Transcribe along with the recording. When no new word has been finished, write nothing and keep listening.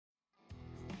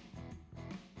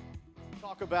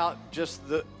Talk about just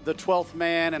the 12th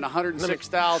man and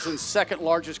 106,000, second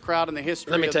largest crowd in the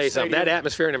history. Let me tell you something. Stadium. That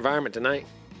atmosphere and environment tonight,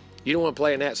 you don't want to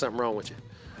play in that. Something wrong with you.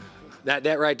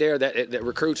 That right there, that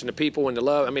recruits and the people and the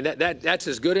love. I mean, that's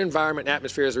as good an environment and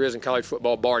atmosphere as there is in college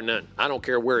football, bar none. I don't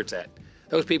care where it's at.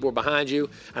 Those people are behind you,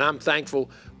 and I'm thankful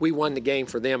we won the game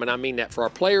for them, and I mean that for our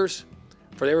players,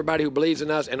 for everybody who believes in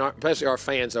us, and especially our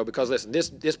fans, though, because, listen,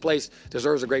 this place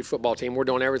deserves a great football team. We're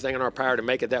doing everything in our power to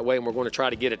make it that way, and we're going to try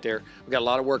to get it there. We've got a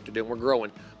lot of work to do, and we're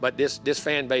growing. But this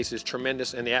fan base is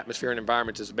tremendous, and the atmosphere and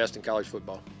environment is the best in college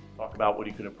football. Talk about what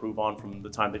you could improve on from the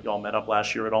time that y'all met up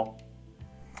last year at all?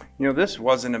 You know, this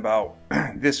wasn't about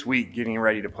this week getting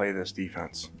ready to play this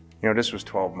defense. You know, this was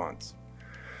 12 months.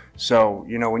 So,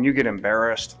 you know, when you get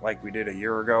embarrassed like we did a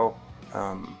year ago,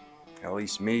 at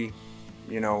least me,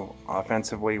 you know,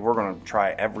 offensively, we're going to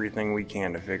try everything we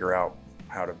can to figure out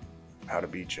how to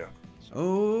beat you.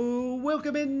 Oh,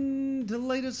 welcome in to the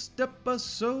latest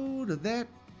episode of that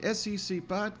SEC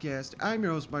podcast. I'm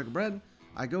your host, Michael Bratton.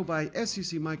 I go by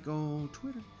SEC Mike on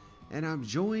Twitter. And I'm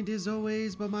joined, as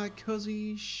always, by my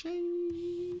cousin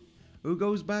Shane, who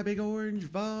goes by Big Orange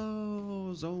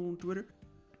Vols on Twitter.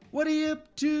 What are you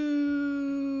up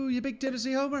to, you big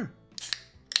Tennessee homer?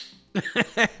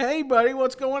 Hey, buddy,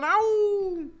 what's going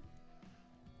on?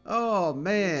 Oh,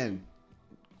 man.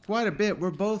 Quite a bit.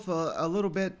 We're both a little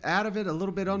bit out of it, a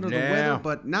little bit under the weather,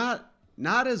 but not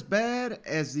as bad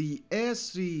as the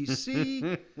SEC.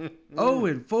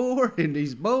 0-4 in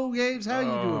these bowl games. How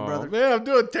you doing, brother? Man, I'm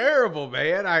doing terrible,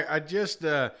 man. I just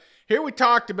here we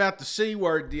talked about the C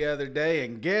word the other day,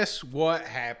 and guess what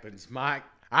happens, Mike?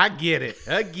 I get it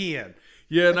again.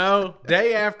 You know,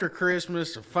 day after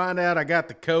Christmas, I find out I got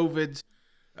the COVIDs.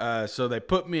 So they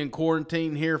put me in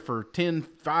quarantine here for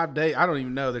 5 days. I don't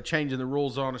even know. They're changing the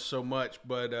rules on us so much,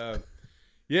 but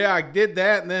yeah, I did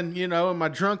that, and then, you know, in my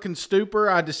drunken stupor,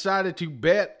 I decided to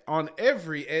bet on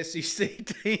every SEC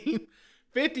team,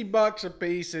 $50 a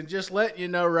piece, and just letting you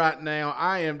know right now,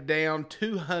 I am down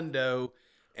 $200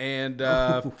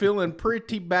 and feeling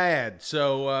pretty bad.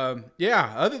 So,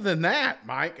 yeah, other than that,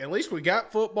 Mike, at least we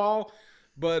got football,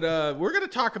 but we're going to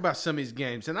talk about some of these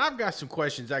games, and I've got some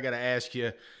questions I got to ask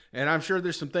you, and I'm sure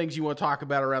there's some things you want to talk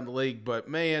about around the league, but,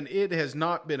 man, it has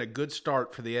not been a good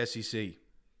start for the SEC.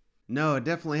 No, it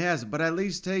definitely hasn't. But at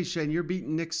least, hey, Shane, you're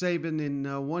beating Nick Saban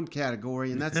in one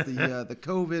category, and that's the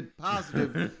COVID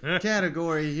positive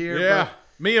category here. Yeah, but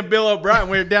me and Bill O'Brien,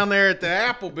 we were down there at the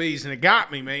Applebee's, and it got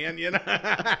me, man, you know.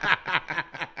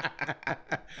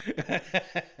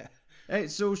 Hey,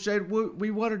 so, Shane,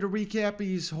 we wanted to recap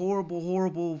these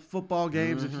horrible football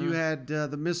games. If you had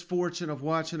the misfortune of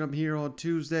watching them here on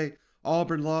Tuesday,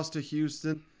 Auburn lost to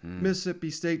Houston.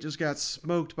 Mississippi State just got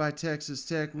smoked by Texas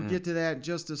Tech. We'll get to that in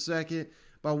just a second.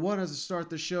 But I wanted to start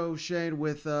the show, Shane,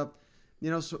 with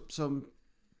some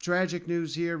tragic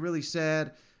news here. Really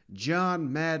sad.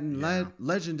 John Madden,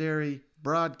 legendary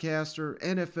broadcaster,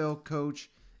 NFL coach,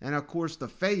 and, of course, the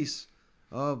face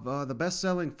of the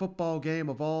best-selling football game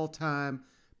of all time,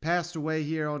 passed away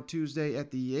here on Tuesday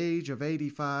at the age of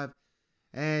 85.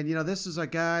 And, you know, this is a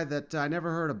guy that I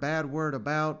never heard a bad word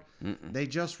about. They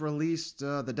just released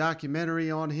the documentary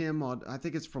on him on, I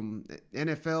think it's from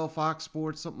NFL, Fox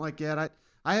Sports, something like that.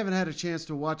 I haven't had a chance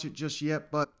to watch it just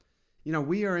yet, but, you know,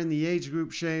 we are in the age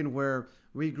group, Shane, where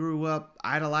we grew up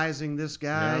idolizing this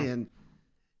guy. Yeah. And,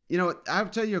 you know, I'll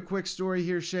tell you a quick story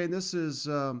here, Shane. This is,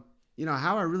 you know,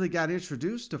 how I really got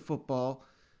introduced to football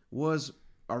was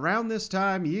around this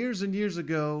time, years and years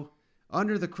ago,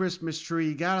 under the Christmas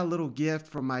tree, got a little gift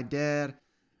from my dad,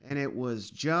 and it was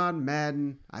John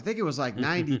Madden. I think it was like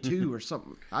 92 or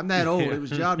something. I'm that old. Yeah. It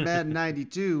was John Madden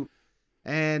 92.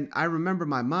 And I remember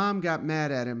my mom got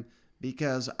mad at him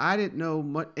because I didn't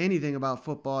know anything about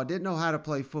football. I didn't know how to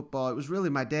play football. It was really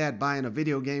my dad buying a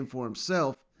video game for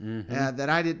himself that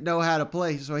I didn't know how to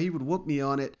play, so he would whoop me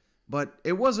on it. But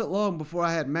it wasn't long before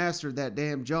I had mastered that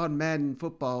damn John Madden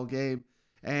football game,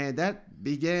 and that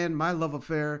began my love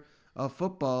affair of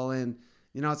football. And,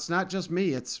 you know, it's not just me,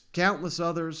 it's countless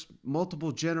others,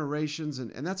 multiple generations,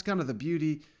 and that's kind of the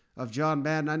beauty of John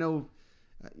Madden. I know,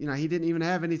 you know, he didn't even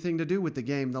have anything to do with the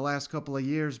game the last couple of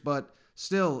years, but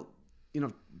still, you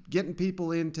know, getting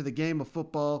people into the game of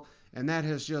football, and that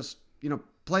has just, you know,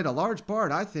 played a large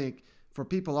part, I think, for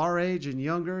people our age and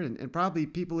younger, and probably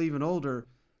people even older,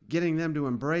 getting them to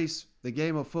embrace the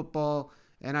game of football.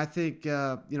 And I think,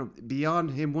 you know,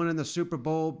 beyond him winning the Super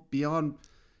Bowl, beyond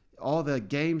all the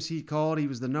games he called, he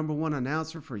was the number one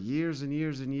announcer for years and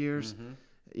years and years.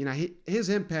 You know, his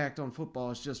impact on football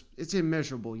is just, it's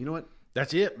immeasurable. You know what?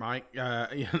 That's it, Mike. You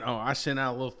know, I sent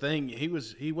out a little thing.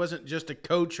 He wasn't just a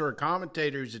coach or a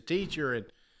commentator. He was a teacher. And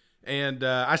And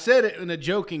I said it in a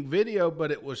joking video,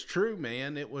 but it was true,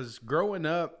 man. It was growing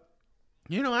up.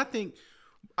 You know, I think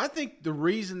the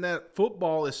reason that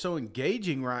football is so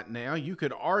engaging right now, you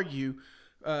could argue,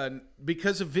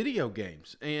 because of video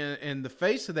games. And the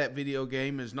face of that video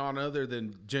game is none other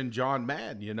than John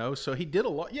Madden, you know. So he did a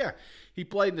lot. Yeah, he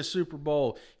played in the Super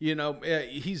Bowl. You know,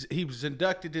 he was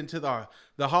inducted into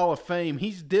the Hall of Fame.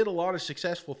 He's did a lot of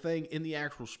successful thing in the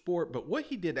actual sport. But what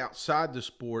he did outside the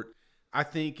sport, I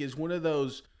think, is one of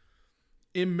those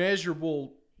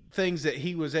immeasurable things that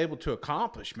he was able to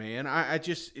accomplish, man. I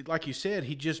just, like you said,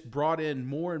 he just brought in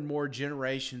more and more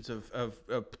generations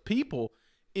of people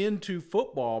into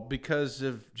football because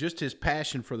of just his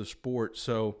passion for the sport.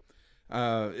 So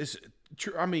it's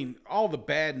true. I mean, all the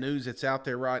bad news that's out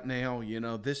there right now, you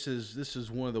know, this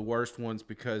is one of the worst ones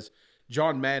because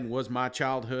John Madden was my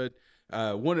childhood.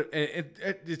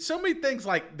 It's so many things,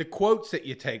 like the quotes that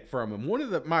you take from him. One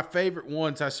of my favorite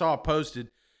ones I saw posted,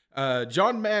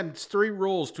 John Madden's 3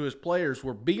 rules to his players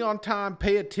were be on time,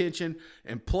 pay attention,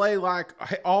 and play like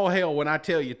all hell when I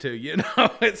tell you to. You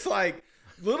know, it's like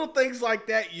little things like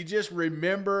that you just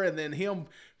remember, and then him,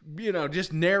 you know,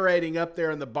 just narrating up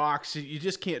there in the box. You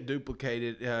just can't duplicate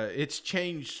it. It's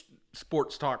changed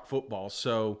sports talk football.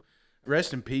 So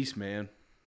rest in peace, man.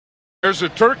 There's a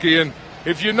turkey, and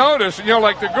if you notice, you know,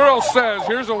 like the girl says,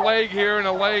 here's a leg here and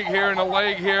a leg here and a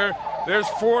leg here. There's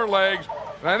 4 legs.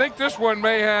 And I think this one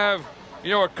may have,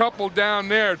 you know, a couple down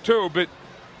there too, but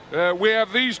we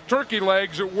have these turkey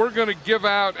legs that we're going to give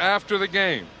out after the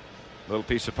game. Little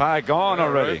piece of pie gone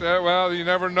already. Right there. Well, you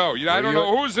never know. I don't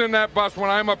know who's in that bus when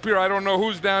I'm up here. I don't know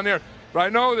who's down there. But I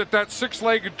know that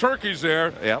 6-legged turkey's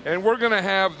there, yep. And we're going to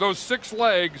have those 6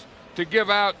 legs to give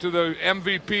out to the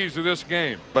MVPs of this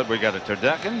game. But we got a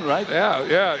turducken, right?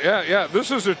 Yeah. This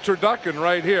is a turducken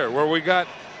right here, where we got,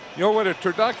 you know what a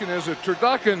turducken is? A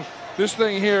turducken, this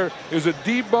thing here, is a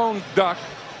deboned duck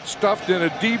stuffed in a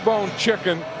deboned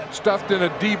chicken, stuffed in a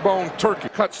deboned turkey,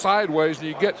 cut sideways, and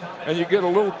you get a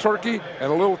little turkey and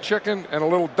a little chicken and a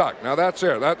little duck. Now that's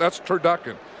there. That's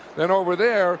turducken. Then over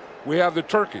there we have the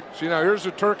turkey. See, now here's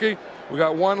the turkey. We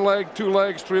got 1 leg, 2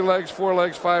 legs, 3 legs, 4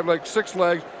 legs, 5 legs, 6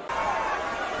 legs.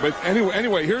 But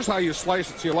anyway, here's how you slice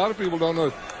it. See, a lot of people don't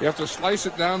know. You have to slice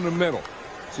it down the middle.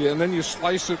 See, and then you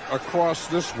slice it across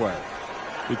this way.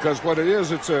 Because what it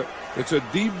is, it's a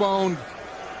deboned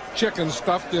chicken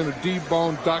stuffed in a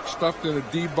deboned duck stuffed in a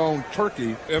deboned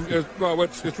turkey.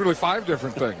 It's really 5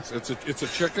 different things. It's a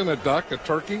chicken, a duck, a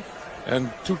turkey, and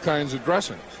 2 kinds of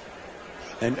dressings.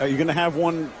 And are you going to have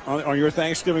one on your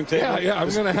Thanksgiving table? Yeah, I'm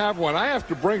going to have one. I have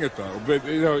to bring it though, but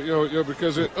you know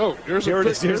because it. Oh, here's a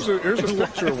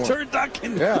picture of one.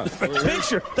 Turducken. Yeah,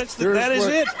 picture. That is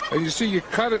it. And you see, you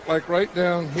cut it like right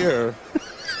down here.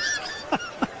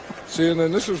 See, and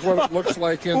then this is what it looks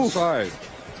like inside.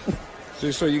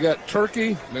 See, so you got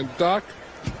turkey, then duck,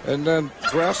 and then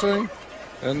dressing,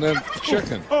 and then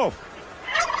chicken. Oh.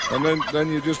 And then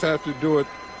you just have to do it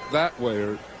that way,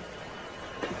 or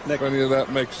if any of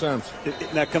that makes sense.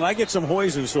 Now, can I get some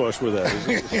hoisin sauce with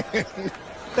that?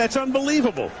 That's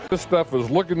unbelievable. This stuff is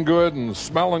looking good and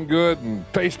smelling good and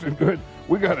tasting good.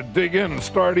 We got to dig in and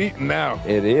start eating now.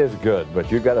 It is good,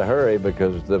 but you got to hurry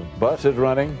because the bus is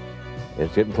running.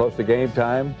 It's getting close to game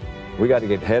time. We got to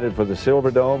get headed for the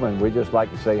Silverdome, and we just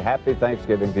like to say happy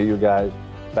Thanksgiving to you guys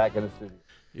back in the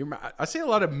studio. I see a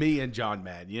lot of me and John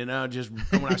Madden, you know, just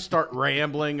when I start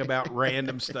rambling about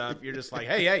random stuff, you're just like,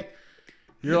 hey,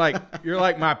 you're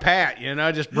like my Pat, you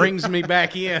know, just brings me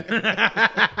back in.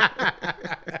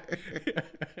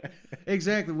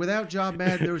 Exactly. Without John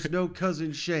Madden, there was no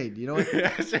cousin Shane. You know.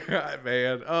 That's right,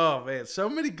 man. Oh man, so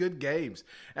many good games,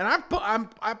 and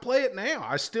I play it now.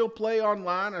 I still play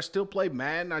online. I still play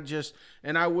Madden.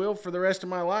 And I will for the rest of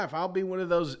my life. I'll be one of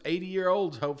those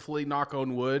 80-year-olds. Hopefully, knock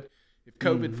on wood, if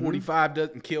COVID-45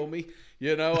 doesn't kill me.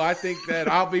 You know, I think that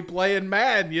I'll be playing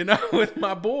Madden, you know, with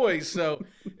my boys. So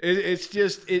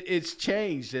it's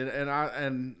changed, and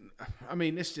I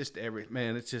mean, it's just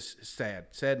it's just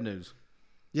sad news.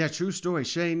 Yeah, true story.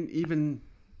 Shane, even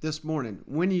this morning,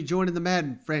 when you joined the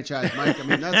Madden franchise, Mike, I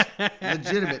mean, that's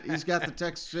legitimate. He's got the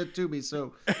text sent to me.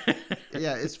 So,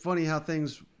 yeah, it's funny how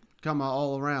things come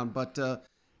all around. But,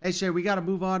 hey, Shane, we got to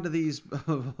move on to these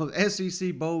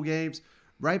SEC bowl games.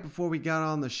 Right before we got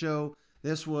on the show,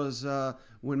 this was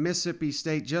when Mississippi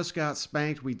State just got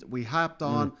spanked. We hopped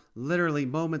on literally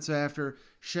moments after.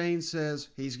 Shane says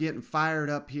he's getting fired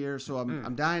up here, so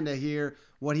I'm dying to hear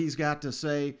what he's got to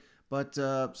say. But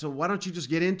so why don't you just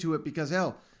get into it? Because,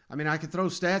 hell, I mean, I could throw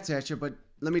stats at you, but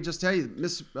let me just tell you,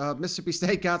 Mississippi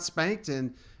State got spanked,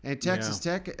 and Texas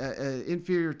Tech,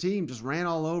 inferior team, just ran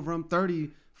all over them,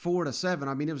 34-7.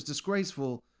 I mean, it was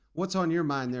disgraceful What's on your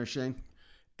mind there, Shane?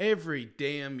 Every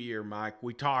damn year, Mike,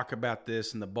 we talk about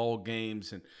this in the bowl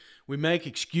games, and we make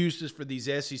excuses for these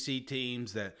SEC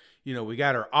teams that, we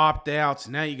got our opt-outs,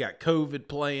 and now you got COVID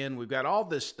playing. We've got all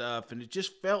this stuff, and it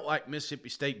just felt like Mississippi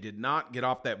State did not get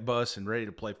off that bus and ready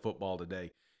to play football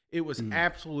today. It was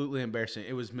absolutely embarrassing.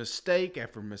 It was mistake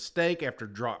after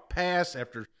drop pass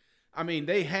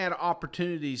they had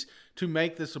opportunities to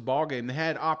make this a ball game. They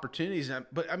had opportunities,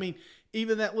 but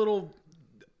even that little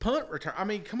punt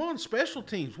return. Come on, special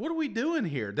teams. What are we doing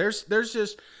here? There's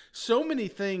just so many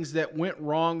things that went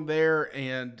wrong there,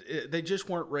 and they just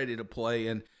weren't ready to play.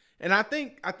 And I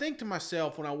think to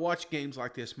myself when I watch games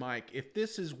like this, Mike, if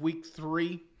this is week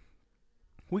 3,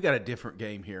 we got a different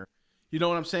game here. You know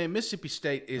what I'm saying? Mississippi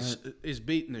State is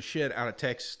beating the shit out of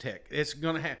Texas Tech. It's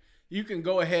gonna have. You can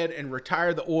go ahead and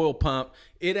retire the oil pump.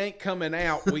 It ain't coming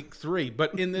out week 3.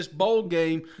 But in this bowl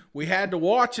game, we had to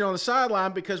watch it on the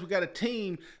sideline because we got a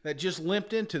team that just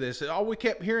limped into this. All we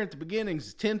kept hearing at the beginning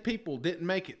is 10 people didn't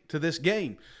make it to this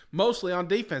game, mostly on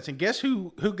defense. And guess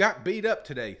who got beat up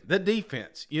today? The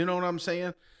defense. You know what I'm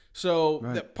saying? So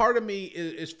that part of me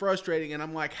is frustrating, and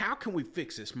I'm like, how can we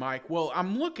fix this, Mike? Well,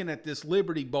 I'm looking at this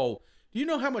Liberty Bowl. Do you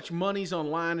know how much money's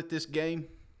on line at this game?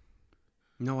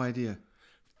 No idea.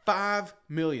 $5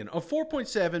 million,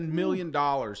 $4.7 million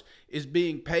is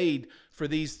being paid for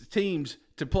these teams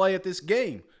to play at this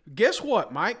game. Guess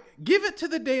what, Mike? Give it to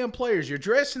the damn players. You're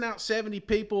dressing out 70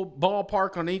 people,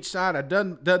 ballpark on each side. I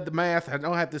done the math. I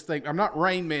don't have this thing. I'm not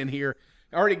Rain Man here.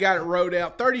 I already got it wrote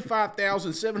out.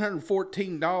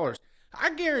 $35,714. I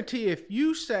guarantee if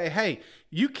you say, hey,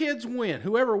 you kids win.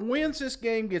 Whoever wins this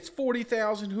game gets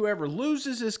 $40,000. Whoever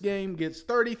loses this game gets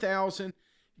 $30,000.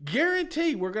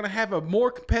 Guarantee we're going to have a more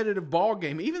competitive ball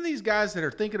game. Even these guys that are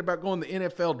thinking about going to the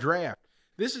NFL draft,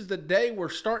 this is the day we're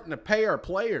starting to pay our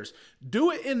players.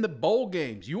 Do it in the bowl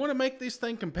games. You want to make this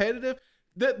thing competitive?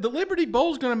 The Liberty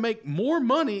Bowl is going to make more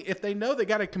money if they know they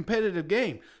got a competitive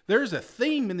game. There's a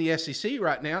theme in the SEC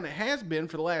right now, and it has been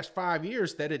for the last 5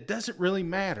 years, that it doesn't really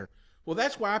matter. Well,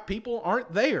 that's why people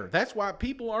aren't there. That's why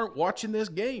people aren't watching this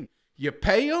game. You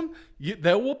pay them,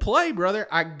 they will play, brother.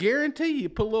 I guarantee you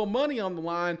put a little money on the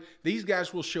line, these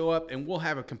guys will show up, and we'll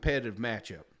have a competitive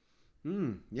matchup.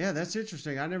 Yeah, that's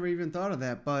interesting. I never even thought of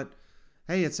that. But,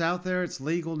 hey, it's out there. It's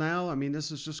legal now. This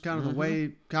is just kind of the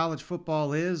way college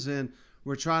football is, and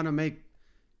we're trying to make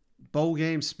bowl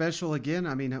games special again.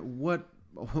 What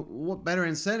better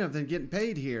incentive than getting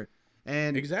paid here?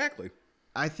 And exactly.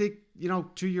 I think,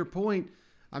 to your point,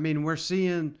 we're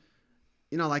seeing –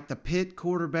 like the Pitt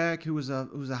quarterback who was a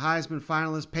Heisman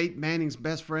finalist, Peyton Manning's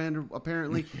best friend,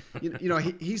 apparently.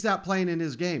 He's not playing in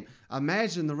his game.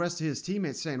 Imagine the rest of his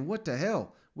teammates saying, "What the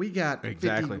hell? We got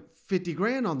 $50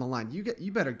 grand on the line. You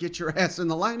better get your ass in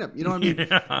the lineup." You know what I mean?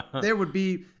 Yeah. There would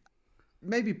be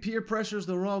maybe peer pressure is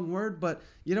the wrong word, but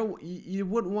you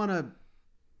wouldn't want to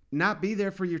not be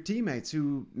there for your teammates.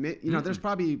 Who there's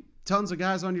probably tons of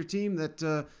guys on your team that's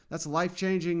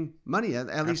life-changing money,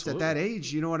 at least at that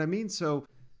age. You know what I mean? So,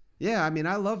 yeah,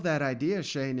 I love that idea,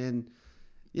 Shane. And,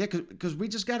 yeah, because we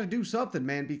just got to do something,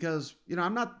 man, because,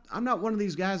 I'm not one of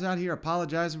these guys out here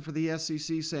apologizing for the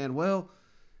SEC saying, well,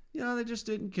 they just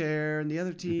didn't care and the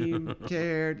other team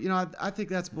cared. I think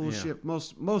that's bullshit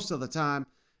most of the time.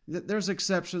 There's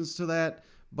exceptions to that.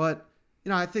 But,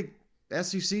 I think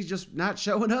SEC's just not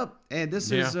showing up. And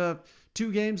this is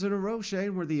 2 games in a row,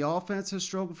 Shane, where the offense has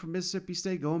struggled for Mississippi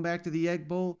State. Going back to the Egg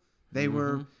Bowl, they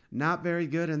were not very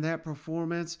good in that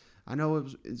performance. I know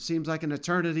it seems like an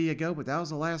eternity ago, but that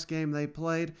was the last game they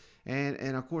played.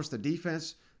 And of course, the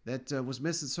defense that was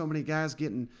missing so many guys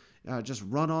getting just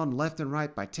run on left and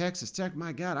right by Texas Tech.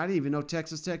 My God, I didn't even know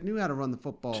Texas Tech knew how to run the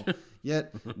football.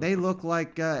 Yet they look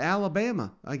like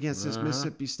Alabama against this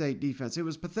Mississippi State defense. It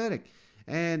was pathetic.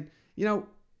 And,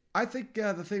 I think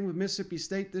the thing with Mississippi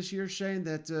State this year, Shane,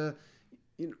 that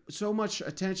so much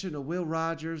attention to Will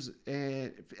Rogers,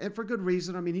 and for good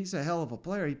reason. He's a hell of a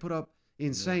player. He put up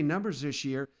insane numbers this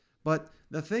year. But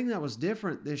the thing that was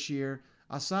different this year,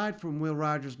 aside from Will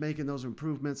Rogers making those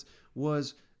improvements,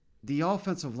 was the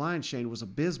offensive line, Shane, was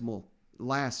abysmal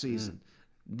last season.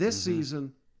 This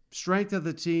season, strength of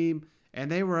the team,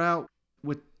 and they were out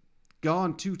with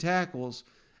gone 2 tackles.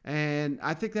 And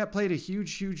I think that played a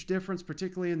huge, huge difference,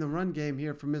 particularly in the run game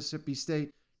here for Mississippi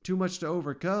State. Too much to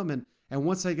overcome. And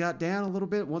once they got down a little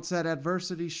bit, once that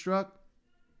adversity struck,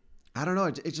 I don't know.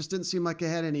 It just didn't seem like they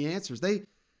had any answers.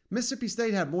 Mississippi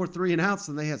State had more 3 and outs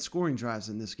than they had scoring drives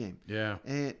in this game. Yeah.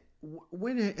 And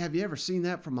when have you ever seen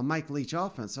that from a Mike Leach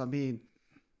offense? I don't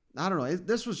know.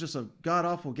 This was just a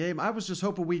god-awful game. I was just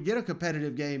hoping we'd get a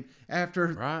competitive game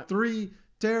after 3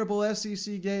 terrible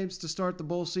SEC games to start the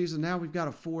bowl season. Now we've got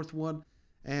a fourth one,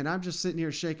 and I'm just sitting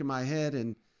here shaking my head.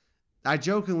 And I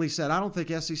jokingly said, I don't think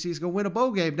SEC is going to win a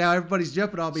bowl game. Now everybody's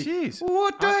jumping on me. Jeez.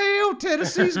 What the hell?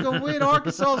 Tennessee's going to win.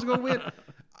 Arkansas is going to win.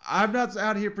 I'm not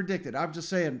out here predicting. I'm just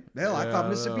saying, hell, I thought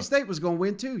Mississippi State was going to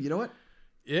win too. You know what?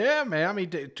 Yeah, man. I mean,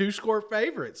 2-score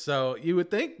favorites. So you would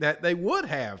think that they would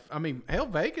have. I mean, hell,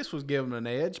 Vegas was giving an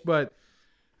edge, but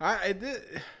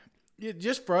it's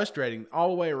just frustrating all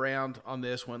the way around on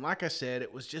this one. Like I said,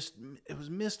 it was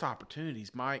missed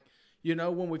opportunities, Mike. You know,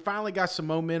 when we finally got some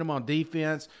momentum on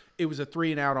defense, it was a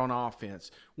 3-and-out on offense.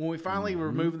 When we finally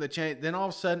were moving the chain, then all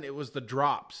of a sudden it was the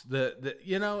drops. And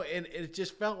it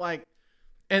just felt like,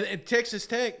 and Texas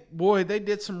Tech, boy, they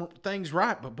did some things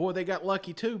right, but boy, they got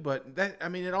lucky too. But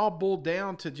it all boiled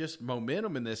down to just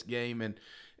momentum in this game, and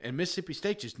Mississippi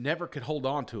State just never could hold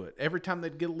on to it. Every time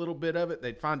they'd get a little bit of it,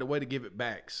 they'd find a way to give it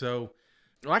back. So,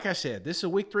 like I said, this is a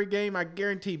Week 3 game. I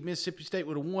guarantee Mississippi State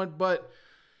would have won, but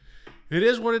it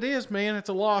is what it is, man. It's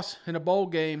a loss in a bowl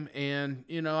game, and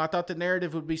I thought the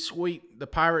narrative would be sweet. The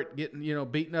Pirate getting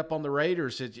beaten up on the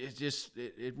Raiders.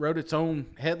 It wrote its own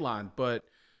headline, but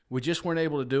we just weren't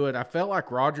able to do it. I felt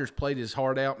like Rodgers played his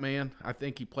heart out, man. I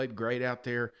think he played great out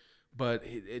there, but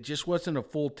it just wasn't a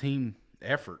full team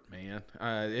effort, man.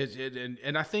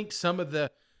 And I think some of the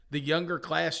younger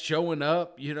class showing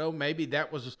up, maybe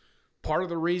that was part of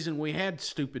the reason we had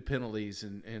stupid penalties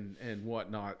and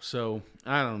whatnot. So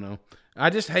I don't know. I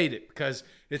just hate it because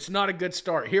it's not a good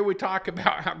start. Here we talk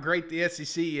about how great the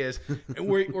SEC is, and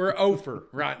we're over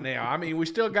right now. I mean, we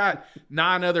still got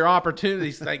 9 other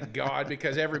opportunities, thank God,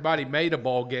 because everybody made a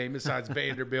ball game besides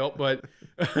Vanderbilt. But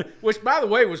which, by the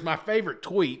way, was my favorite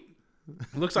tweet.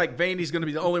 Looks like Vandy's going to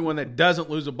be the only one that doesn't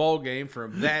lose a bowl game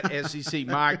from that SEC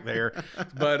Mike there.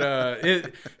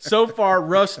 But so far,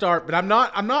 rough start. But I'm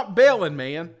not bailing,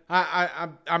 man.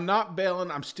 I'm not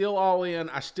bailing. I'm still all in.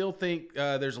 I still think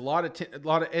there's a lot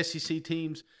of SEC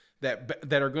teams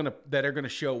that are gonna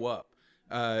show up.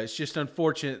 It's just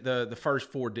unfortunate the first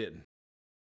 4 didn't.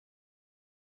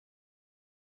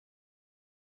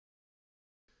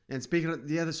 And speaking of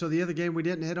the other game we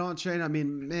didn't hit on, Shane, I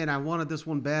mean, man, I wanted this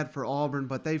one bad for Auburn,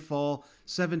 but they fall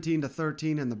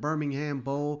 17-13 in the Birmingham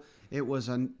Bowl. It was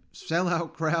a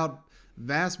sellout crowd.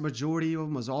 Vast majority of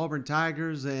them was Auburn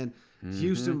Tigers, and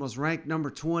Houston was ranked number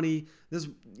 20. This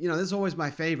is always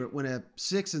my favorite when a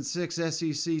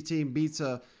 6-6 SEC team beats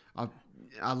a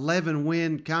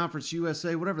 11-win Conference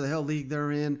USA, whatever the hell league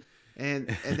they're in.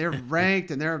 And they're ranked,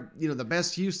 and they're the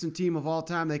best Houston team of all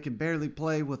time. They can barely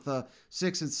play with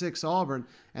 6-6 Auburn,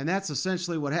 and that's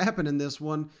essentially what happened in this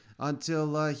one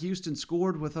until Houston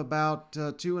scored with about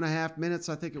 2.5 minutes.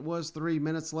 I think it was 3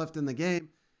 minutes left in the game,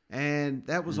 and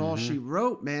that was all she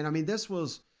wrote. Man, I mean, this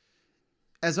was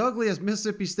as ugly as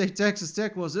Mississippi State Texas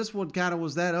Tech was. This one kind of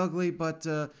was that ugly, but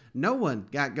no one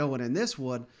got going in this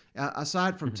one.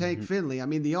 Aside from Tank Finley. I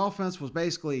mean, the offense was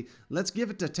basically, let's give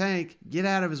it to Tank, get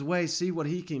out of his way, see what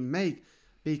he can make,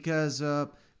 because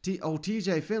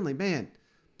TJ Finley, man,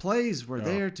 plays were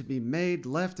there to be made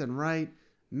left and right,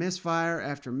 misfire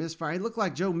after misfire. He looked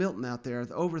like Joe Milton out there,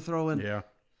 overthrowing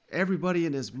everybody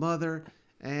and his mother.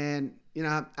 And,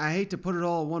 I hate to put it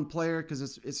all on one player because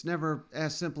it's never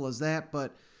as simple as that,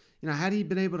 but, had he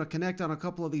been able to connect on a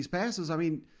couple of these passes, I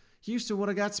mean, Houston would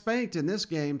have got spanked in this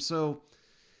game. So,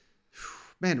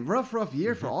 man, rough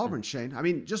year for Auburn, Shane. I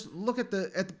mean, just look at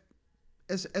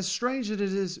as strange as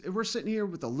it is, we're sitting here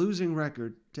with a losing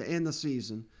record to end the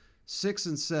season,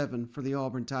 6-7 for the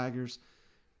Auburn Tigers.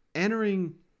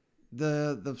 Entering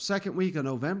the second week of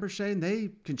November, Shane,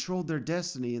 they controlled their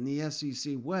destiny in the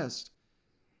SEC West.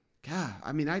 God,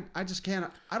 I mean, I just can't.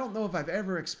 I don't know if I've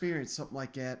ever experienced something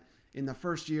like that in the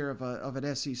first year of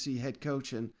an SEC head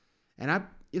coach, and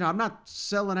I'm not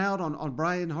selling out on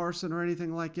Brian Harsin or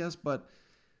anything like this, but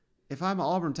if I'm an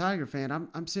Auburn Tiger fan,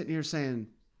 I'm sitting here saying,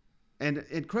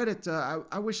 and credit,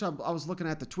 I wish I was looking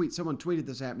at the tweet. Someone tweeted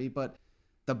this at me, but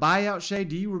the buyout, Shay,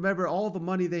 do you remember all the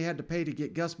money they had to pay to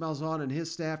get Gus Malzahn and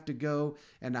his staff to go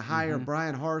and to hire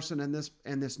Brian Harsin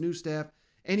and this new staff?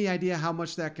 Any idea how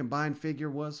much that combined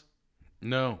figure was?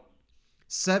 No.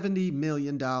 $70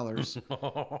 million.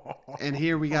 And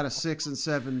here we got a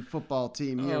 6-7 football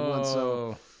team here.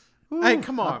 So, hey,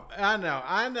 come on. I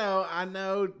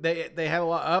know. They had a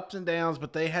lot of ups and downs,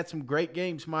 but they had some great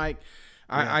games, Mike.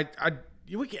 I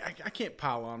can't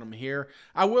pile on them here.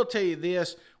 I will tell you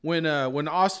this: when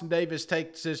Austin Davis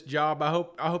takes this job, I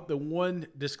hope the one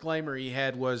disclaimer he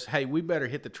had was, "Hey, we better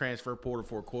hit the transfer portal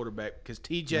for a quarterback because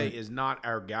TJ is not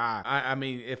our guy." I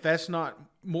mean, if that's not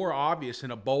more obvious in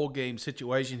a bowl game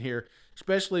situation here,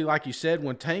 especially like you said,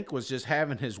 when Tank was just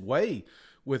having his way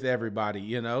with everybody.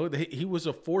 You know, he was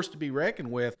a force to be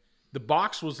reckoned with. The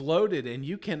box was loaded, and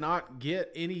you cannot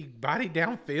get anybody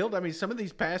downfield. I mean, some of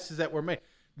these passes that were made,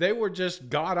 they were just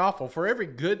god-awful. For every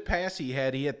good pass he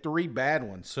had 3 bad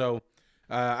ones. So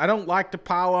I don't like to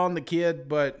pile on the kid,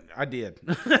 but I did.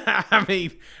 I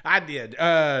mean, I did.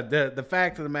 The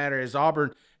fact of the matter is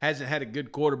Auburn hasn't had a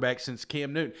good quarterback since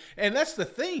Cam Newton. And that's the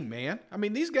thing, man. I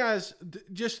mean, these guys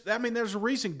there's a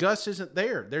reason Gus isn't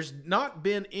there. There's not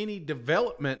been any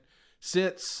development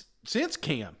since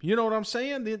Cam. You know what I'm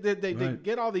saying? They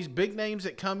get all these big names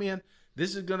that come in.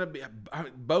 This is going to be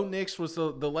Bo Nix was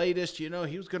the latest. You know,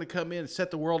 he was going to come in and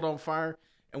set the world on fire.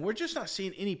 And we're just not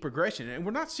seeing any progression. And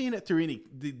we're not seeing it through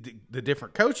the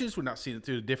different coaches. We're not seeing it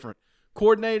through the different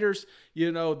coordinators.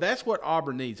 You know, that's what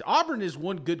Auburn needs. Auburn is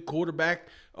one good quarterback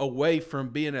away from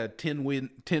being a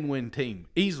 10-win team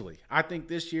easily. I think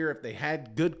this year, if they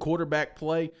had good quarterback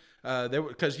play,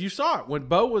 because you saw it when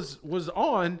Bo was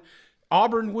on,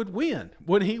 Auburn would win.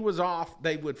 When he was off,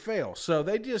 they would fail. So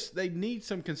they need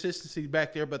some consistency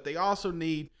back there, but they also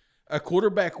need a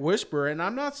quarterback whisperer. And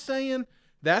I'm not saying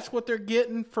that's what they're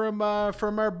getting from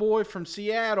our boy from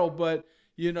Seattle, but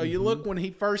you know, you look when he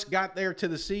first got there to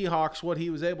the Seahawks, what he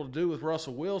was able to do with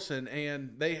Russell Wilson,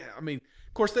 and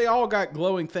of course, they all got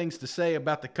glowing things to say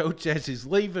about the coach as he's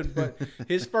leaving, but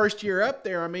his first year up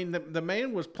there, I mean, the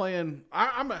man was playing.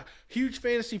 I'm a huge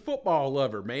fantasy football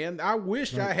lover, man. I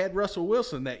wish I had Russell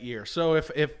Wilson that year. So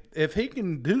if he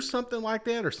can do something like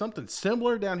that or something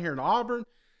similar down here in Auburn,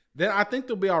 then I think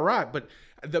they'll be all right. But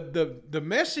the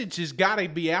message has got to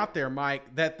be out there,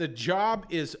 Mike, that the job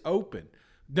is open.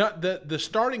 The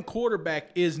starting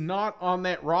quarterback is not on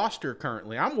that roster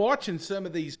currently. I'm watching some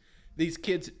of these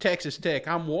kids at Texas Tech.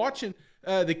 I'm watching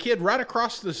the kid right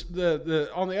across the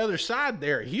on the other side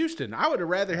there at Houston. I would have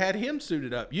rather had him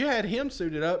suited up. You had him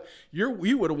suited up,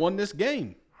 you would have won this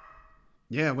game.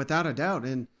 Yeah, without a doubt.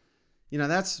 And, you know,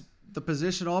 that's the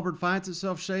position Auburn finds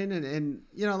itself, Shane. And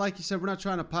you know, like you said, we're not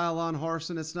trying to pile on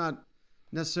Harsin. It's not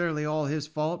necessarily all his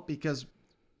fault because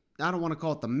I don't want to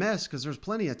call it the mess because there's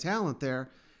plenty of talent there.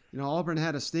 You know, Auburn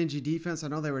had a stingy defense. I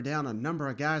know they were down a number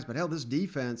of guys, but hell, this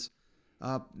defense,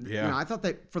 you know, I thought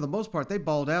for the most part, they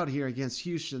balled out here against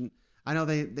Houston. I know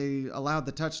they allowed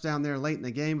the touchdown there late in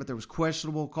the game, but there was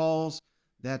questionable calls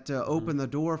that opened the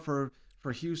door for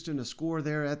Houston to score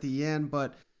there at the end.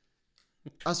 But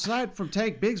aside from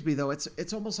Tank Bigsby, though,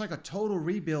 it's almost like a total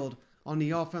rebuild on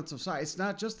the offensive side. It's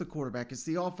not just the quarterback; it's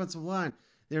the offensive line.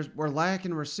 We're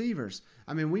lacking receivers.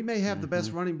 I mean, we may have the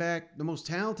best running back, the most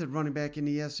talented running back in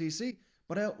the SEC,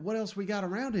 but what else we got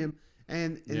around him?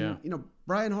 And you know,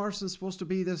 Brian Harsin's supposed to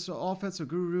be this offensive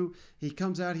guru. He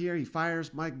comes out here, he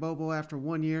fires Mike Bobo after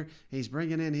 1 year. He's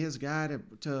bringing in his guy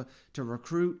to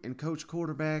recruit and coach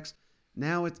quarterbacks.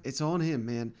 Now it's on him,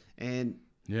 man. And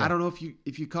I don't know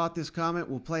if you caught this comment.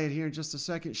 We'll play it here in just a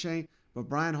second, Shane. But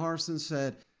Brian Harsin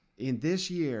said, in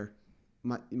this year,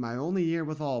 my only year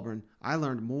with Auburn, I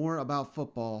learned more about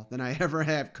football than I ever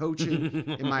have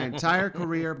coaching in my entire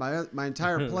career, my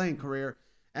entire playing career.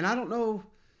 And I don't know,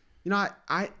 you know,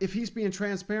 if he's being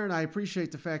transparent, I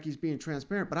appreciate the fact he's being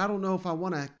transparent, but I don't know if I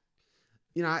want to,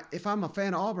 you know, if I'm a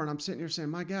fan of Auburn, I'm sitting here saying,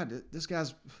 my God, this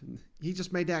guy's, he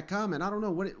just made that comment. I don't know.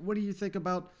 What do you think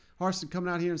about Harsin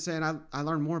coming out here and saying, I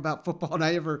learned more about football than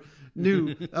I ever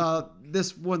knew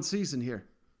this one season here?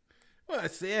 Well,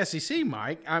 it's the SEC,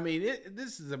 Mike. I mean,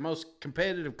 this is the most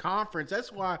competitive conference. That's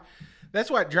why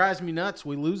it drives me nuts.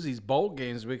 We lose these bowl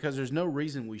games because there's no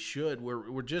reason we should.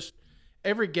 We're just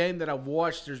every game that I've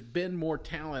watched, there's been more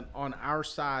talent on our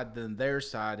side than their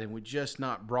side, and we just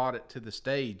not brought it to the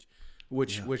stage,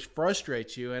 which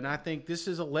frustrates you. And I think this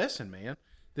is a lesson, man.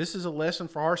 This is a lesson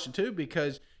for Harsin too,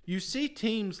 because you see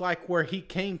teams like where he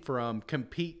came from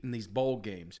compete in these bowl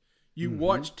games. You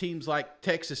watch teams like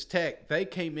Texas Tech, they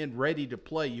came in ready to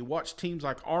play. You watch teams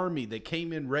like Army, they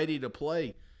came in ready to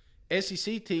play.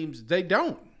 SEC teams, they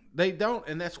don't,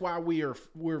 and that's why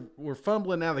we're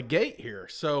fumbling out of the gate here.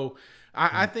 So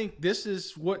I think this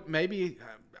is what maybe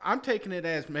I'm taking it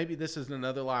as maybe this is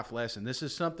another life lesson. This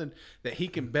is something that he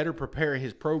can better prepare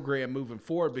his program moving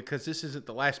forward because this isn't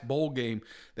the last bowl game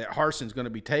that Harsin's going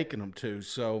to be taking them to.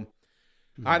 So.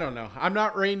 I don't know. I'm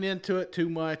not reading into it too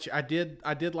much. I did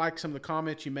like some of the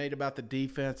comments you made about the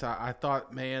defense. I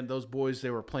thought, man, those boys, they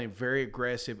were playing very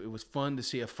aggressive. It was fun to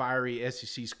see a fiery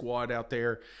SEC squad out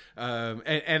there.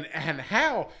 And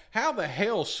how the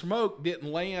hell Smoke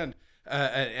didn't land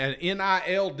an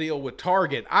NIL deal with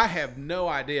Target, I have no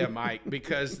idea, Mike,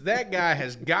 because that guy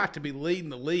has got to be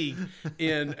leading the league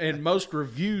in most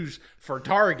reviews for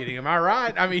targeting. Am I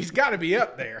right? I mean, he's got to be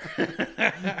up there.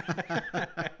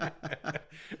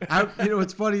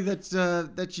 It's funny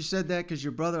that you said that because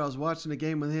your brother, I was watching the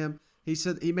game with him. He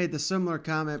said he made the similar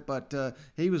comment, but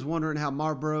he was wondering how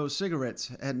Marlboro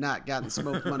cigarettes had not gotten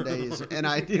smoked Monday is an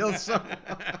ideal. So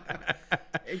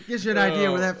it gives you an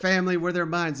idea where their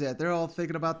mind's at. They're all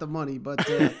thinking about the money, but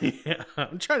yeah,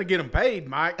 I'm trying to get them paid,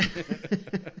 Mike.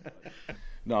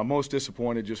 No, I'm most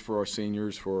disappointed just for our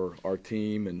seniors, for our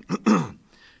team, and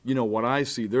what I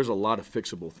see. There's a lot of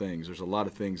fixable things. There's a lot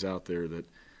of things out there that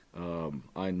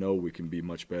I know we can be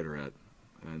much better at,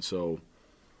 and so.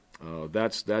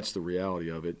 That's the reality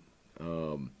of it.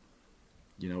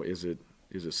 Is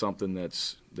it something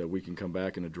that we can come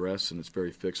back and address and it's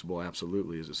very fixable?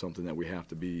 Absolutely. Is it something that we have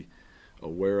to be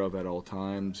aware of at all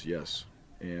times? Yes.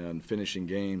 And finishing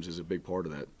games is a big part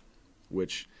of that,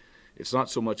 which it's not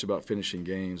so much about finishing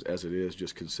games as it is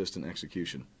just consistent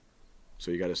execution. So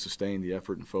you got to sustain the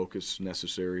effort and focus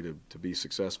necessary to be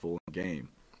successful in the game.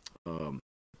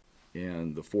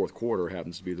 And the fourth quarter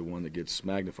happens to be the one that gets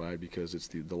magnified because it's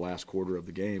the last quarter of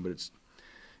the game, but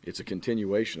it's a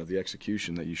continuation of the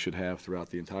execution that you should have throughout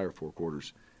the entire four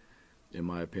quarters, in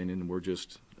my opinion. And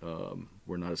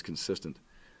we're not as consistent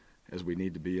as we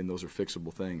need to be, and those are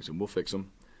fixable things, and we'll fix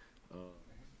them.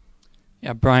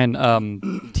 Yeah, Brian,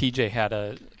 TJ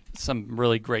had some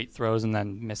really great throws and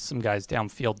then missed some guys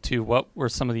downfield too. What were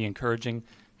some of the encouraging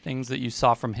things that you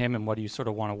saw from him, and what do you sort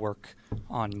of want to work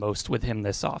on most with him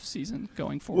this offseason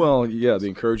going forward? Well, yeah, the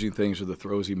encouraging things are the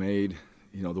throws he made,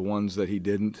 the ones that he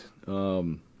didn't.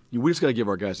 We just got to give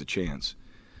our guys a chance.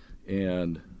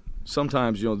 And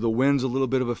sometimes, the wind's a little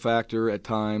bit of a factor at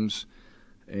times,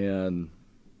 and,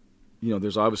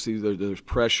 there's obviously there's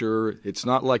pressure. It's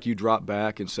not like you drop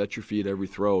back and set your feet every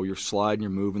throw. You're sliding, you're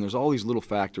moving. There's all these little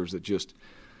factors that just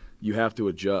you have to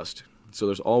adjust. So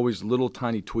there's always little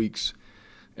tiny tweaks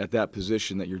at that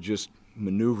position that you're just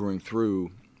maneuvering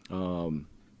through in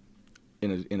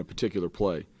a particular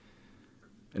play.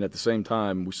 And at the same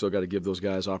time, we still got to give those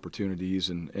guys opportunities,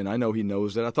 and I know he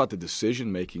knows that. I thought the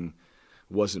decision-making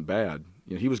wasn't bad.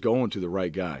 He was going to the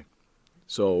right guy.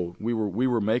 So we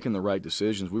were making the right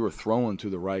decisions. We were throwing to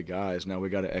the right guys. Now we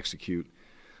got to execute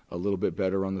a little bit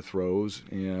better on the throws.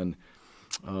 And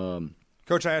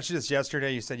Coach, I asked you this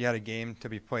yesterday. You said you had a game to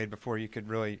be played before you could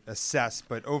really assess.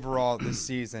 But overall this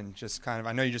season, just kind of,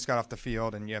 I know you just got off the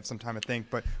field and you have some time to think,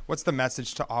 but what's the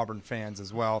message to Auburn fans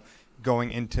as well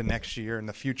going into next year and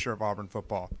the future of Auburn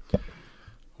football?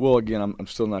 Well, again, I'm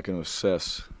still not going to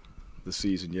assess the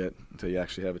season yet until you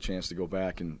actually have a chance to go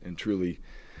back and truly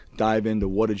dive into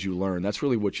what did you learn. That's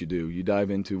really what you do. You dive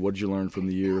into what did you learn from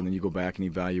the year, and then you go back and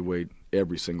evaluate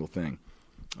every single thing.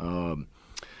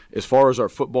 As far as our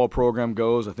football program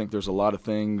goes, I think there's a lot of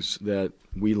things that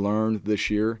we learned this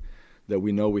year that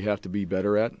we know we have to be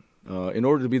better at. In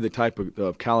order to be the type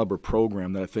of caliber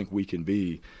program that I think we can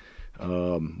be,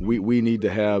 we need to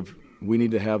have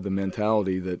the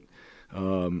mentality that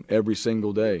every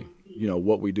single day,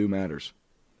 what we do matters.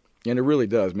 And it really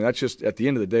does. I mean, that's just, at the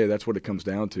end of the day, that's what it comes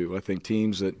down to. I think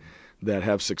teams that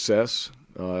have success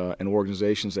and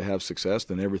organizations that have success,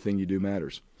 then everything you do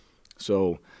matters.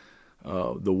 So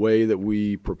the way that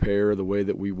we prepare, the way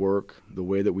that we work, the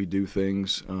way that we do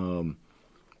things, and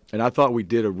I thought we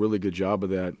did a really good job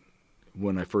of that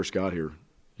when I first got here.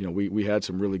 We had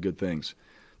some really good things.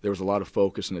 There was a lot of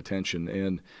focus and attention.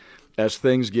 And as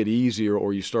things get easier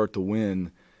or you start to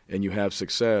win and you have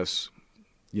success,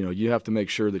 you have to make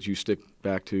sure that you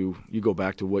go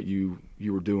back to what you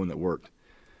were doing that worked.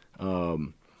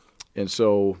 And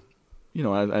so,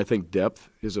 I think depth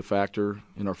is a factor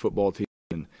in our football team.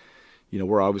 And,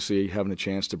 we're obviously having a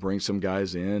chance to bring some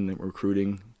guys in, and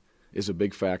recruiting is a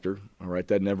big factor. All right,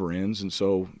 that never ends. And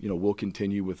so, we'll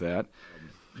continue with that.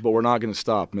 But we're not going to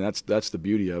stop. I mean, that's the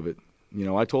beauty of it.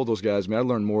 I told those guys, I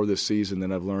learned more this season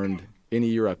than I've learned any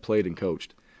year I've played and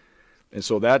coached. And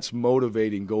so that's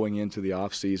motivating going into the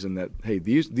offseason that, hey,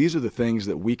 these are the things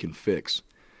that we can fix.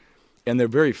 And they're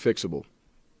very fixable.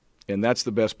 And that's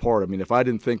the best part. I mean, if I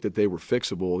didn't think that they were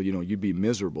fixable, you'd be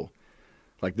miserable.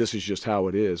 Like, this is just how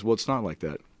it is. Well, it's not like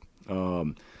that.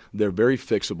 They're very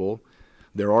fixable.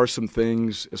 There are some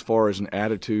things as far as an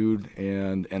attitude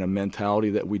and a mentality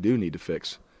that we do need to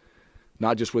fix,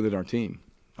 not just within our team.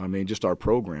 I mean, just our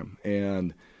program.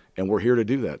 And we're here to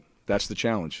do that. That's the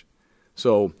challenge.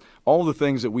 So all the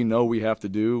things that we know we have to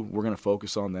do, we're going to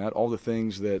focus on that. All the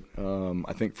things that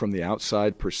I think from the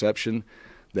outside perception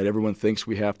that everyone thinks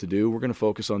we have to do, we're going to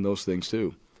focus on those things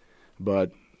too.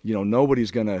 But,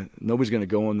 nobody's going to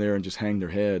go in there and just hang their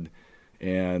head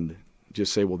and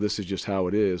just say, well, this is just how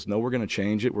it is. No, we're going to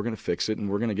change it, we're going to fix it, and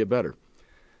we're going to get better.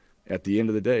 At the end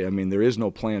of the day, I mean, there is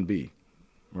no plan B,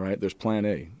 right? There's plan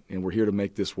A, and we're here to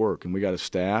make this work. And we got a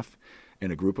staff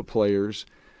and a group of players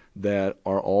that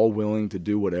are all willing to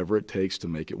do whatever it takes to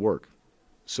make it work.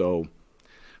 So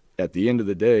at the end of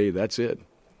the day, that's it.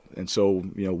 And so,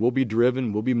 we'll be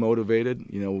driven, we'll be motivated,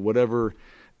 whatever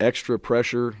extra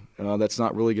pressure that's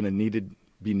not really going to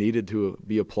be needed to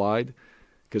be applied,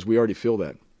 because we already feel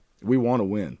that. We want to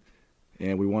win,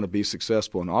 and we want to be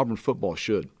successful, and Auburn football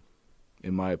should,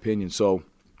 in my opinion. So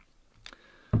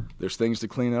there's things to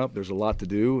clean up, there's a lot to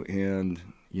do, and,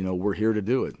 we're here to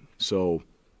do it. So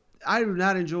I do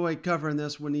not enjoy covering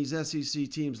this when these SEC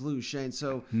teams lose, Shane.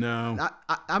 So no,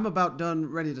 I'm about done,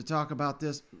 ready to talk about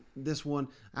this one.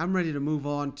 I'm ready to move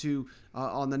on to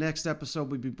on the next episode.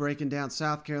 We'll be breaking down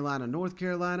South Carolina, North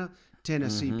Carolina,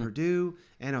 Tennessee, Purdue,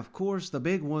 and of course the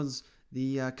big ones,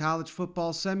 the college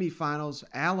football semifinals: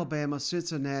 Alabama,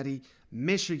 Cincinnati,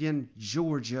 Michigan,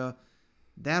 Georgia.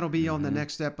 That'll be on the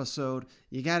next episode.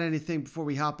 You got anything before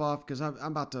we hop off? Because I'm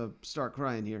about to start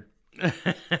crying here.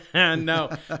 No.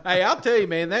 Hey, I'll tell you,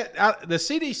 man, the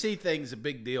CDC thing's a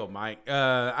big deal, Mike.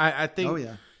 I think,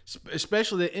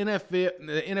 especially the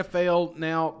NFL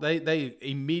now, they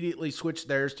immediately switched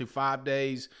theirs to 5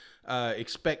 days.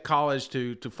 Expect college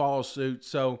to follow suit.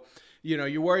 So,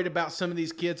 you're worried about some of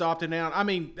these kids opting out. I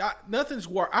mean, nothing's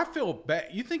worse. I feel bad.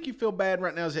 You think you feel bad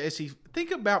right now as a SEC?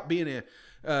 Think about being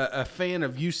a fan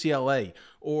of UCLA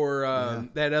or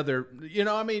that other,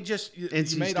 just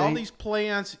you made all these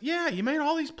plans. Yeah, you made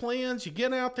all these plans. You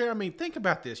get out there. I mean, think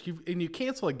about this. You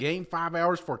cancel a game 5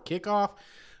 hours for kickoff.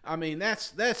 I mean,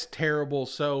 that's terrible.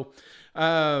 So,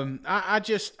 I mean,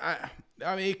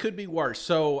 it could be worse.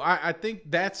 So I think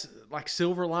that's like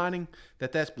silver lining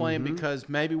that's playing, because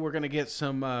maybe we're going to get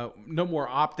some no more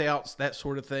opt-outs, that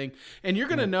sort of thing. And you're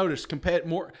going to notice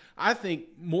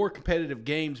more competitive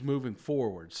games moving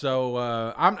forward. So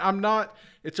I'm not –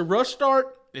 it's a rough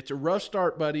start. It's a rough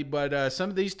start, buddy, but some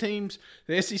of these teams,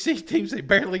 the SEC teams, they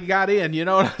barely got in. You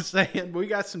know what I'm saying? We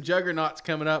got some juggernauts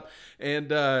coming up,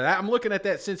 and I'm looking at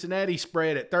that Cincinnati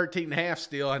spread at 13.5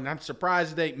 still, and I'm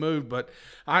surprised it ain't moved, but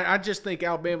I just think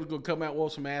Alabama's going to come out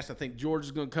wolf some ass. I think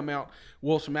Georgia's going to come out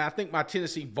wolf some ass. I think my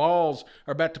Tennessee Vols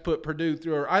are about to put Purdue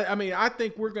through. I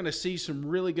think we're going to see some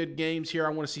really good games here. I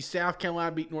want to see South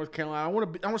Carolina beat North Carolina. I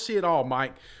want to see it all,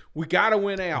 Mike. We got to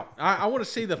win out. I want to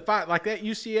see the fight, like that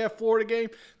UCF-Florida game,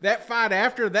 that fight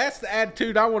after, that's the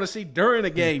attitude I want to see during a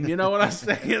game. You know what I'm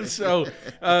saying? So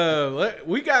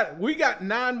we got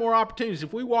 9 more opportunities.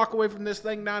 If we walk away from this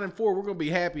thing 9-4, we're going to be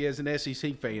happy as an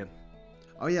SEC fan.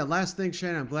 Oh, yeah, last thing,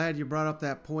 Shane, I'm glad you brought up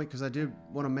that point, because I did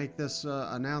want to make this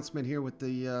announcement here with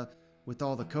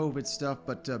all the COVID stuff.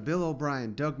 But Bill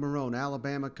O'Brien, Doug Marrone,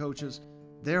 Alabama coaches,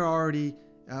 they're already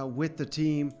with the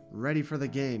team, ready for the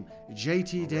game.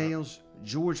 JT Daniels,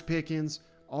 George Pickens,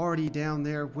 already down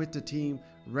there with the team,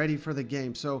 ready for the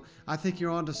game. So I think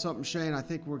you're onto something, Shane. I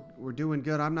think we're doing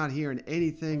good. I'm not hearing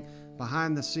anything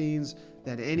behind the scenes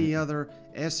that any other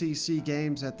SEC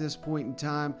games at this point in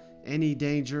time, any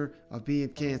danger of being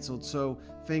canceled. So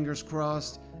fingers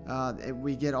crossed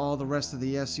we get all the rest of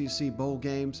the SEC bowl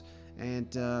games.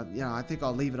 And, I think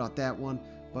I'll leave it at that one.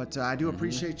 But I do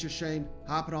appreciate you, Shane,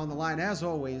 hopping on the line as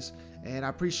always. And I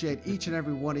appreciate each and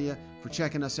every one of you for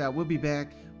checking us out. We'll be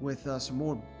back with some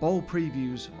more bowl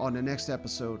previews on the next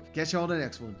episode. Catch you on the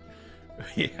next one.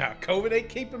 Yeah, COVID ain't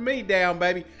keeping me down,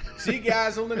 baby. See you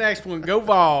guys on the next one. Go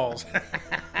Vols.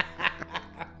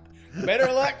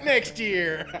 Better luck next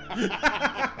year.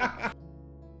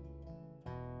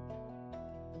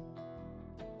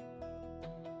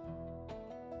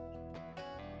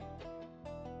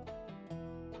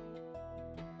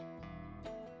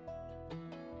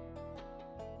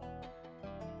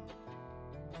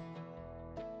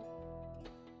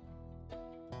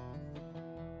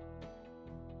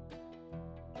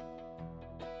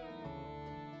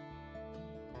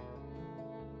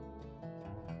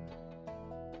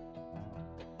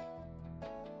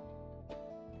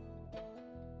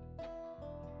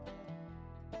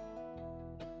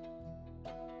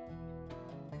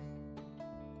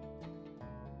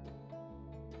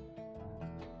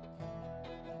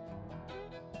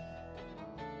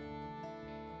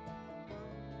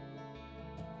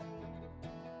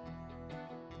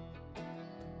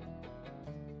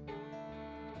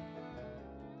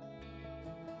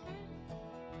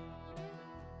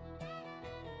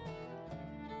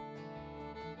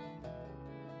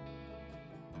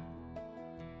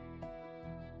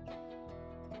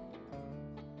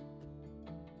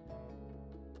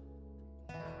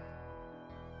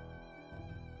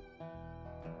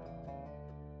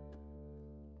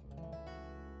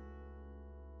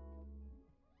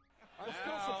 I'm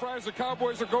still surprised the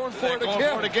Cowboys are going for it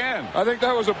again. I think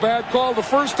that was a bad call the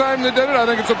first time they did it. I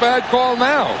think it's a bad call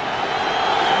now.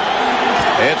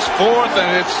 It's fourth,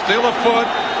 and it's still a foot.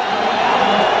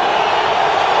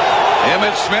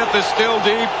 Emmitt Smith is still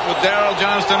deep with Darrell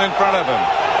Johnston in front of him.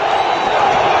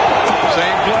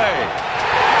 Same play.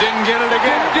 Didn't get it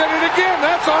again. Didn't get it again.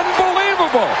 That's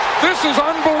unbelievable. This is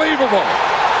unbelievable.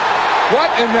 What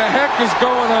in the heck is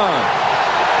going on?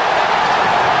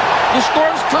 The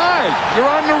score's tied. You're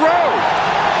on the road.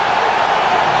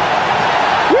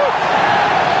 Woo.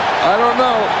 I don't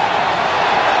know.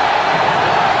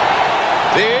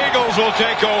 The Eagles will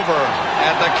take over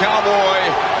at the Cowboy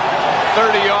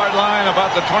 30-yard line,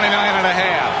 about the 29 and a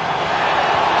half.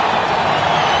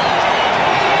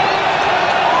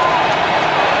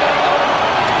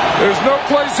 There's no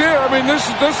place here. I mean, this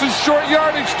is short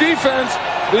yardage defense.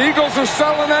 The Eagles are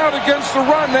selling out against the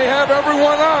run. They have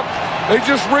everyone up. They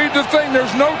just read the thing.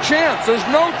 There's no chance. There's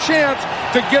no chance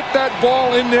to get that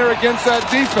ball in there against that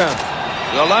defense.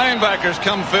 The linebackers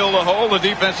come fill the hole. The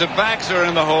defensive backs are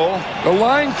in the hole. The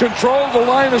line controlled the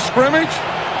line of scrimmage.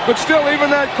 But still,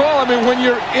 even that call, I mean, when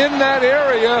you're in that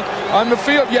area on the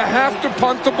field, you have to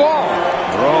punt the ball.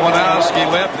 Romanowski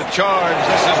led the charge.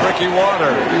 This is Ricky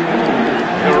Water.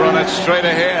 He'll run it straight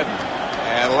ahead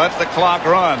and let the clock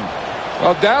run.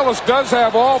 Well, Dallas does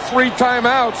have all 3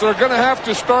 timeouts. They're going to have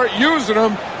to start using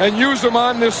them and use them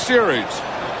on this series.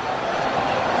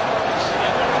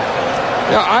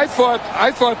 Yeah, I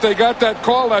thought they got that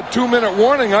call, that 2-minute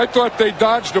warning. I thought they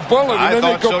dodged a bullet, and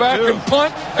then they go back and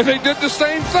punt, and they did the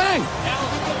same thing.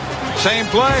 Same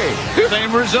play,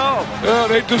 same result. Yeah,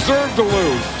 they deserve to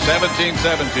lose.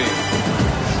 17-17.